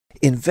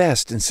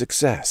Invest in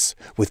success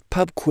with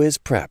Pub Quiz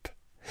Prep.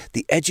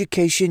 The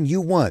education you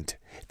want,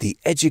 the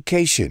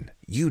education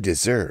you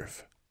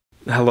deserve.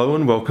 Hello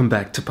and welcome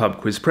back to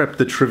Pub Quiz Prep,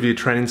 the trivia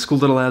training school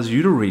that allows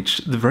you to reach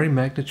the very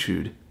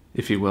magnitude,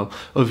 if you will,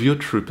 of your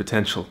true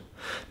potential.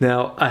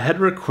 Now, I had a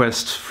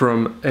request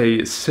from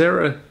a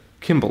Sarah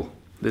Kimball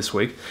this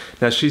week.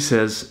 Now, she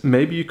says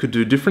maybe you could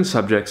do different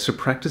subjects to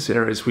practice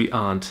areas we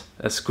aren't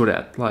as good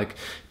at, like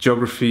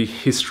geography,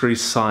 history,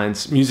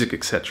 science, music,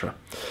 etc.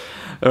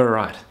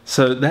 Alright,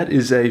 so that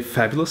is a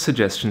fabulous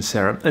suggestion,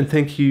 Sarah, and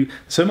thank you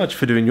so much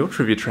for doing your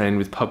trivia training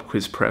with Pub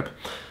Quiz Prep.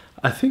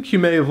 I think you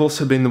may have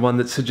also been the one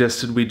that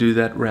suggested we do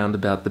that round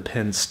about the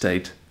Penn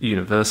State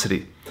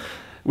University,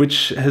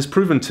 which has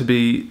proven to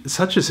be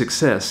such a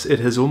success, it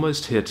has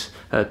almost hit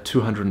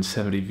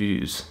 270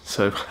 views.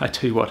 So I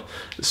tell you what,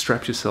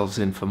 strap yourselves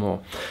in for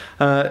more.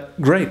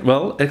 Great,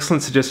 well,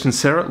 excellent suggestion,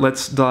 Sarah.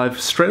 Let's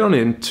dive straight on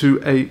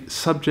into a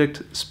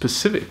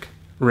subject-specific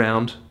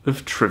round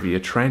of trivia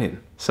training.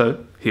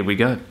 So here we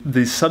go.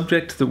 The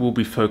subject that we'll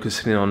be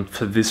focusing on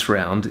for this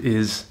round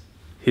is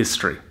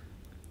history.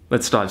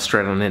 Let's dive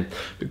straight on in.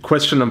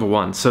 Question number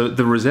 1. So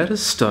the Rosetta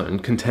Stone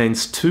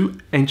contains two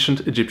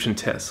ancient Egyptian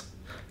texts.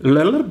 The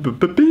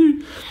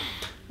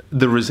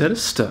Rosetta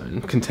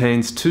Stone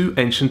contains two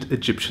ancient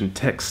Egyptian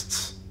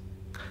texts.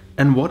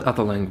 And what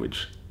other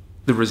language?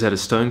 The Rosetta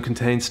Stone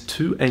contains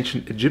two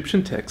ancient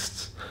Egyptian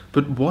texts,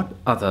 but what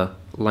other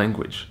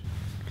language?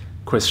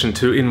 Question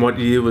 2. In what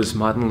year was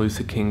Martin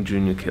Luther King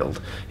Jr. killed?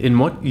 In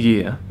what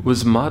year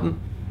was Martin...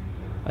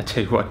 I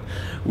tell you what,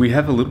 we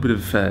have a little bit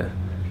of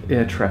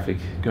air traffic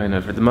going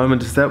over at the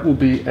moment. That will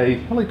be a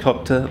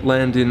helicopter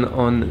landing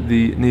on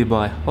the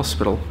nearby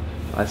hospital,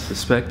 I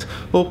suspect.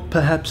 Or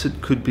perhaps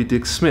it could be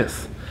Dick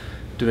Smith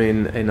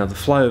doing another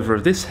flyover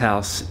of this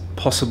house,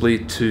 possibly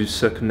to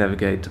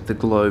circumnavigate the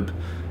globe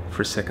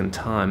for a second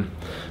time.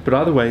 But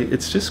either way,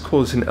 it's just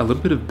causing a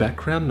little bit of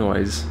background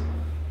noise,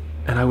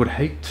 and I would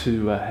hate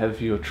to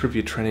have your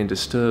trivia training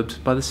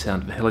disturbed by the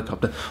sound of a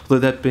helicopter. Although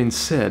that being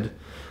said,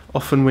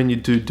 often when you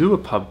do a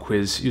pub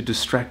quiz, you're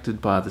distracted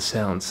by the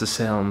sounds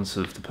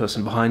of the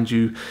person behind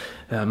you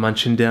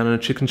munching down on a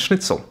chicken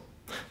schnitzel,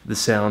 the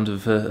sound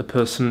of a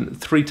person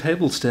 3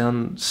 tables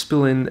down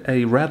spilling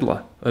a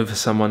radler over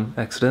someone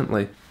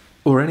accidentally,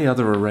 or any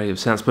other array of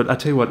sounds. But I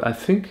tell you what, I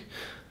think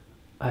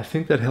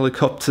that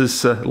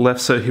helicopter's left,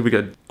 so here we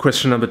go.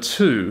 Question number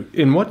 2.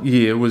 In what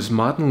year was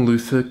Martin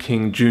Luther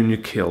King Jr.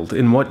 killed?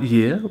 In what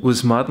year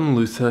was Martin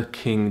Luther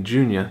King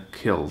Jr.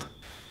 killed?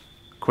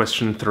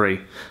 Question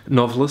 3.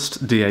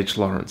 Novelist D.H.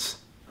 Lawrence.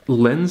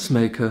 Lens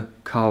maker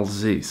Carl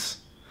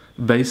Zeiss.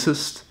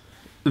 Bassist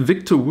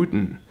Victor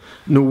Wooten.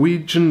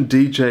 Norwegian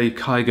DJ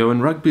Kygo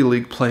and rugby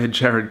league player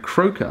Jared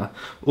Croker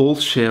all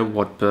share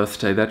what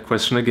birthday? That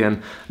question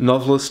again.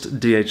 Novelist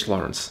D.H.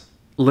 Lawrence.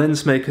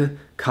 Lens maker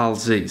Carl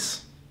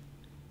Zeiss,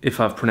 if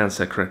I've pronounced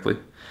that correctly.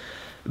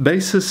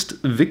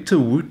 Bassist Victor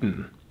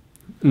Wooten,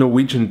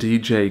 Norwegian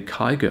DJ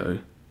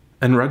Kygo,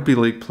 and rugby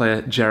league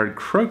player Jared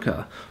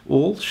Croker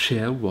all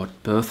share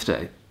what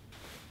birthday?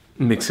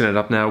 Mixing it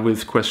up now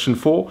with question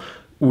 4.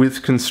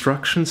 With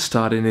construction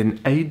starting in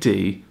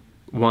AD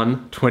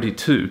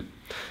 122,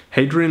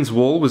 Hadrian's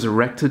Wall was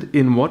erected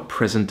in what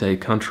present-day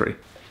country?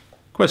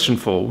 Question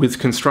 4. With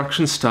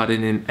construction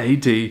starting in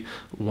AD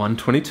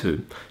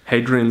 122,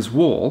 Hadrian's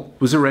Wall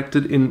was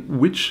erected in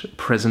which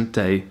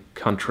present-day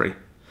country?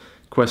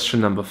 Question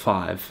number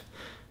 5.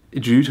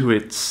 Due to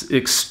its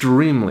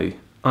extremely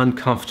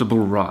uncomfortable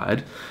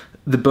ride,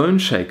 the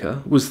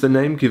Boneshaker was the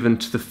name given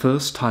to the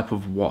first type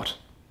of what?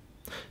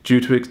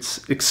 Due to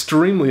its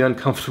extremely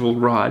uncomfortable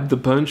ride, the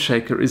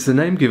Boneshaker is the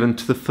name given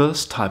to the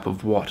first type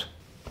of what?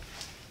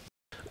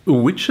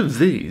 Which of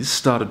these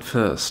started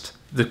first?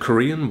 The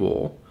Korean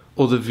War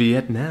or the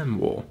Vietnam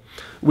War?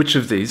 Which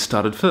of these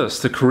started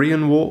first, the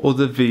Korean War or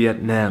the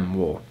Vietnam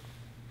War?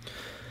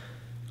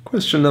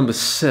 Question number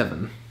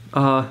 7.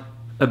 Are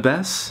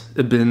Abbas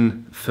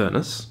ibn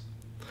Firnas,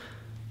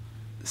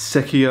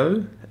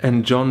 Sekio,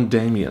 and John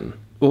Damien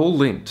all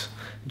linked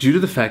due to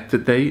the fact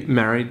that they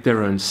married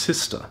their own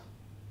sister?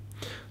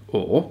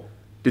 Or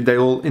did they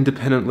all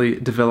independently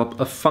develop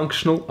a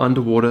functional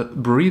underwater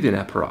breathing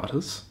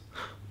apparatus?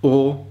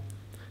 Or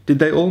did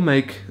they all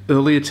make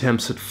early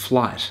attempts at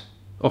flight,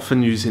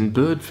 often using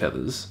bird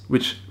feathers,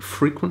 which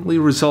frequently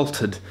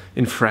resulted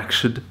in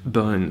fractured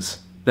bones?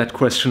 That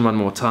question one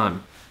more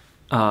time.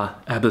 Are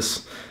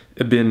Abbas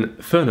ibn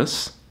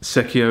Firnas,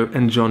 Sekio,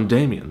 and John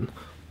Damien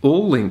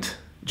all linked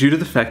due to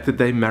the fact that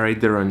they married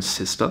their own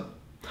sister?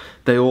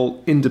 They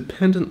all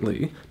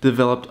independently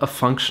developed a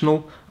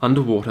functional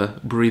underwater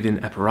breathing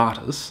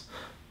apparatus,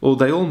 or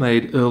they all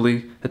made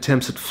early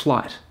attempts at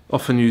flight,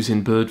 often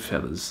using bird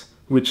feathers,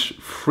 which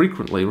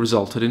frequently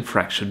resulted in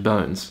fractured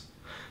bones.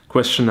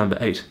 Question number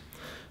 8.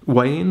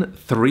 Weighing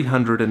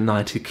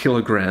 390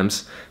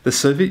 kilograms, the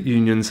Soviet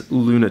Union's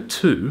Luna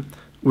 2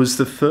 was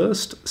the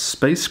first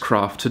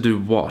spacecraft to do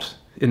what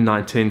in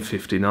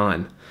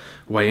 1959?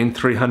 Weighing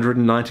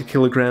 390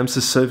 kilograms,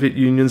 the Soviet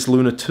Union's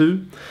Luna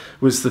 2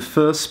 was the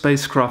first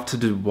spacecraft to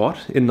do what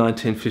in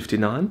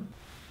 1959?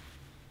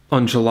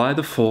 On July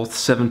the 4th,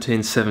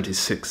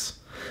 1776,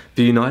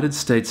 the United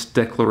States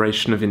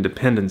Declaration of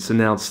Independence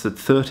announced that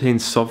 13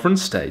 sovereign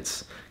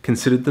states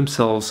considered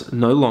themselves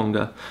no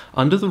longer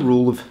under the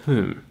rule of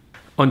whom?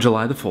 On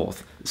July the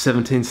 4th,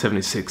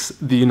 1776,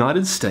 the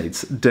United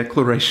States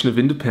Declaration of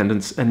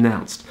Independence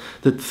announced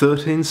that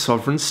 13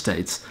 sovereign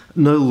states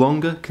no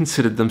longer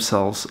considered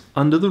themselves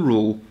under the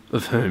rule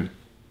of whom?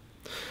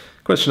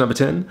 Question number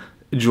 10.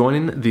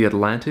 Joining the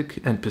Atlantic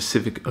and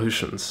Pacific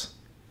Oceans.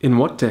 In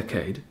what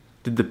decade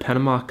did the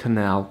Panama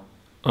Canal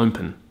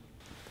open?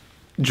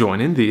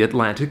 Joining the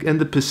Atlantic and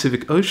the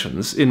Pacific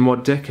Oceans, in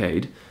what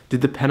decade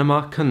did the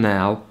Panama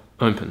Canal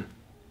open?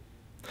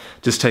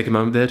 Just take a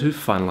moment there to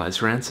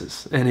finalize your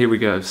answers. And here we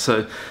go.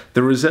 So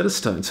the Rosetta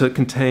Stone, so it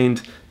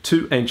contained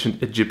 2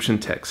 ancient Egyptian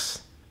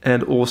texts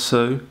and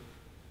also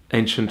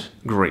ancient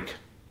Greek.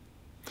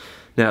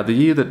 Now, the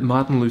year that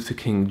Martin Luther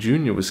King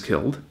Jr. was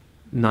killed,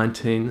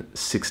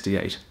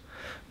 1968.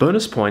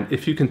 Bonus point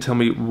if you can tell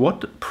me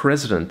what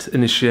president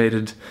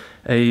initiated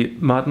a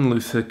Martin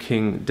Luther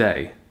King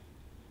Day.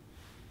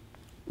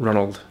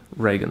 Ronald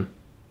Reagan.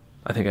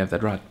 I think I have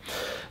that right.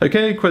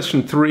 Okay,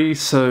 question 3.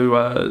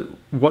 So,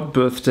 what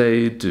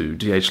birthday do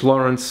D.H.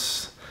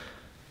 Lawrence,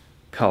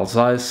 Carl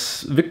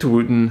Zeiss, Victor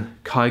Wooten,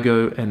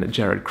 Kygo, and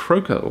Jared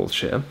Croker all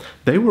share?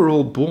 They were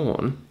all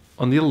born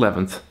on the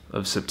 11th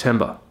of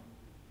September.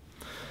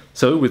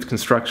 So, with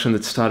construction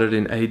that started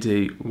in AD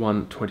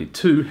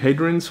 122,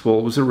 Hadrian's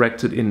Wall was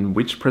erected in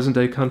which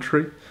present-day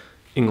country?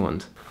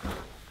 England.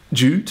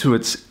 Due to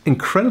its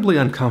incredibly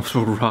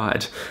uncomfortable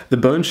ride, the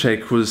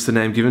Boneshaker was the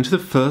name given to the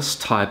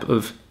first type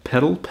of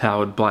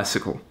pedal-powered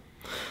bicycle.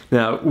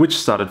 Now, which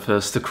started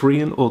first, the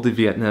Korean or the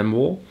Vietnam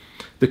War?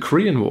 The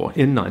Korean War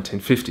in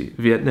 1950.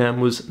 Vietnam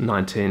was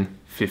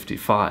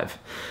 1955.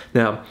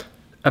 Now,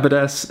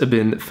 Abadas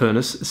Ibn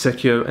Furness,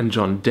 Sekio, and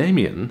John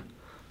Damien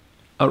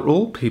are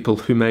all people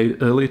who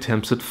made early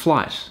attempts at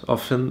flight,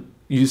 often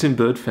using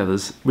bird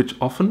feathers, which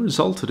often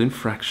resulted in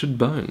fractured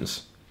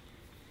bones.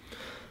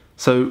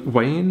 So,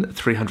 weighing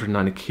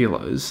 390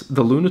 kilos,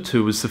 the Luna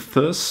 2 was the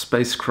first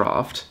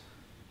spacecraft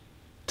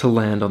to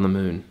land on the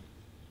moon.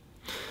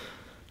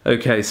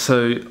 Okay,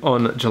 so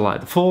on July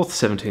the 4th,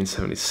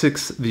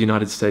 1776, the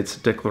United States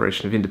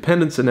Declaration of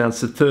Independence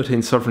announced that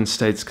 13 sovereign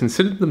states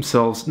considered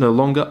themselves no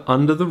longer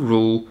under the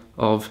rule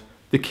of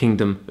the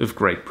Kingdom of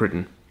Great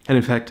Britain. And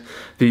in fact,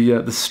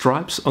 the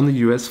stripes on the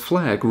US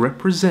flag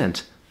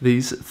represent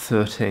these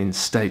 13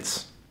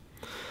 states.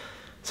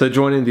 So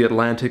joining the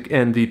Atlantic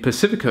and the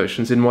Pacific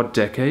Oceans, in what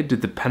decade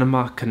did the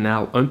Panama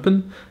Canal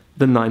open?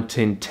 The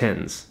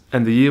 1910s,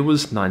 and the year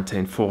was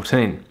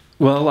 1914.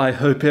 Well, I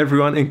hope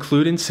everyone,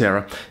 including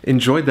Sarah,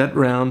 enjoyed that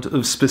round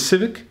of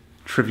specific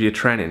trivia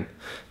training.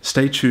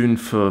 Stay tuned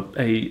for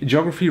a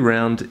geography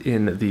round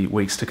in the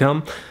weeks to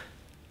come.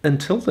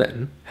 Until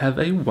then, have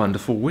a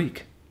wonderful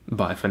week.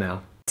 Bye for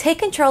now. Take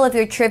control of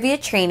your trivia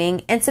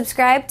training and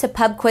subscribe to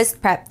Pub Quiz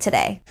Prep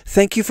today.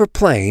 Thank you for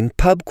playing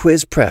Pub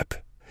Quiz Prep.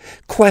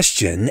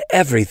 Question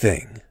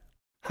everything.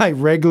 I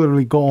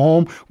regularly go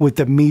home with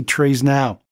the meat trays now.